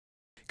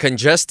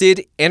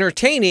Congested,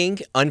 entertaining,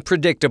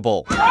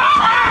 unpredictable.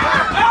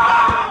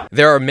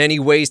 There are many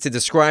ways to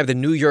describe the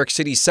New York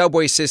City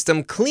subway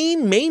system.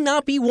 Clean may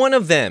not be one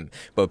of them,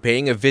 but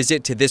paying a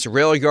visit to this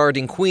rail yard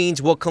in Queens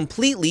will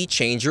completely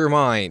change your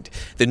mind.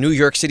 The New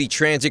York City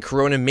Transit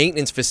Corona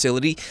Maintenance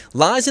Facility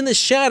lies in the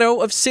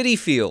shadow of Citi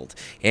Field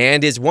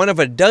and is one of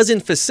a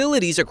dozen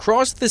facilities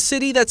across the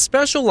city that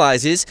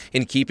specializes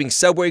in keeping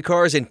subway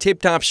cars in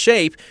tip-top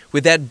shape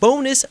with that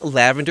bonus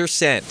lavender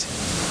scent.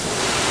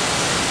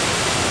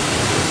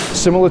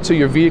 Similar to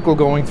your vehicle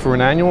going through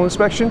an annual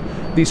inspection,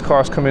 these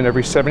cars come in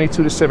every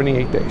 72 to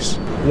 78 days.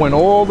 When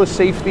all the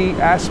safety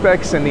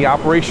aspects and the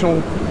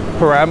operational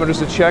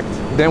parameters are checked,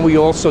 then we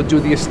also do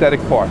the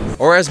aesthetic part.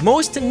 Or as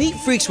most neat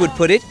freaks would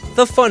put it,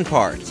 the fun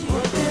part.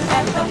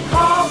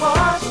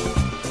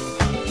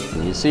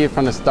 You see it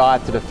from the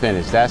start to the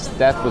finish. That's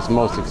what's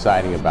most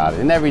exciting about it.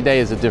 And every day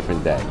is a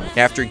different day.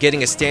 After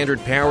getting a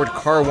standard powered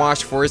car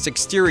wash for its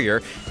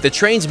exterior, the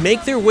trains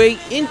make their way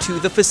into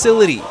the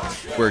facility,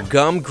 where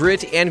gum,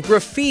 grit, and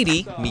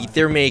graffiti meet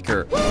their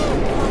maker.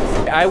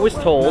 I was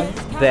told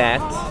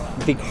that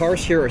the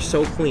cars here are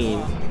so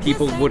clean,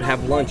 people would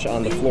have lunch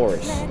on the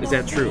floors. Is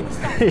that true?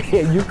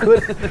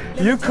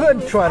 you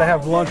could try to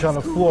have lunch on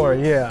the floor,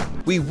 yeah.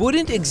 We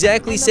wouldn't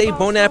exactly say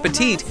bon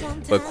appetit,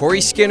 but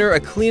Corey Skinner, a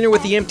cleaner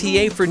with the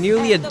MTA for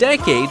nearly a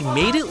decade,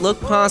 made it look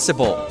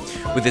possible.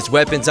 With his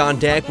weapons on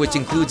deck, which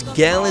includes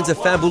gallons of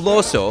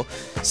Fabuloso,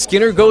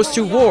 Skinner goes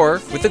to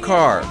war with the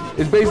car.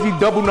 It's basically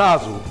double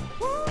nozzle.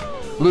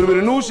 A little bit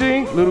of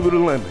Nushi, a little bit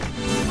of lemon.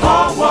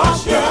 Car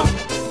wash,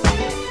 yeah.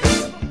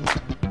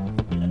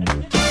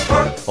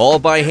 All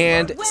by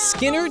hand,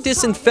 Skinner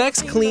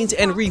disinfects, cleans,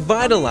 and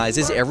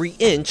revitalizes every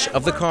inch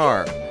of the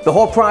car. The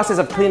whole process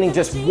of cleaning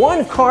just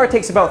one car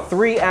takes about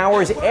 3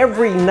 hours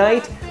every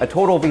night. A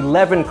total of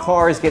 11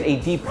 cars get a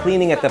deep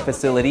cleaning at the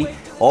facility,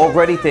 all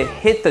ready to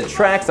hit the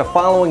tracks the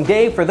following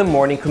day for the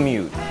morning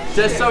commute.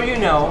 Just so you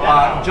know,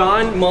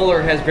 John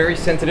Muller has very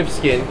sensitive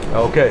skin.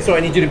 Okay. So I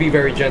need you to be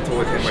very gentle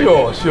with him.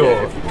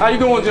 Sure. How you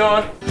doing,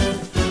 John?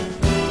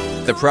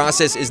 The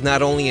process is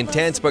not only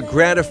intense, but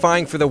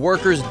gratifying for the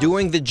workers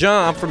doing the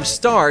job from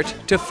start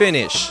to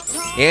finish.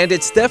 And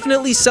it's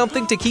definitely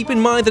something to keep in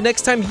mind the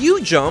next time you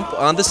jump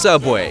on the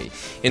subway.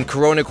 In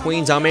Corona,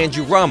 Queens, I'm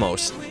Andrew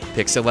Ramos,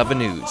 Pix 11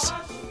 News.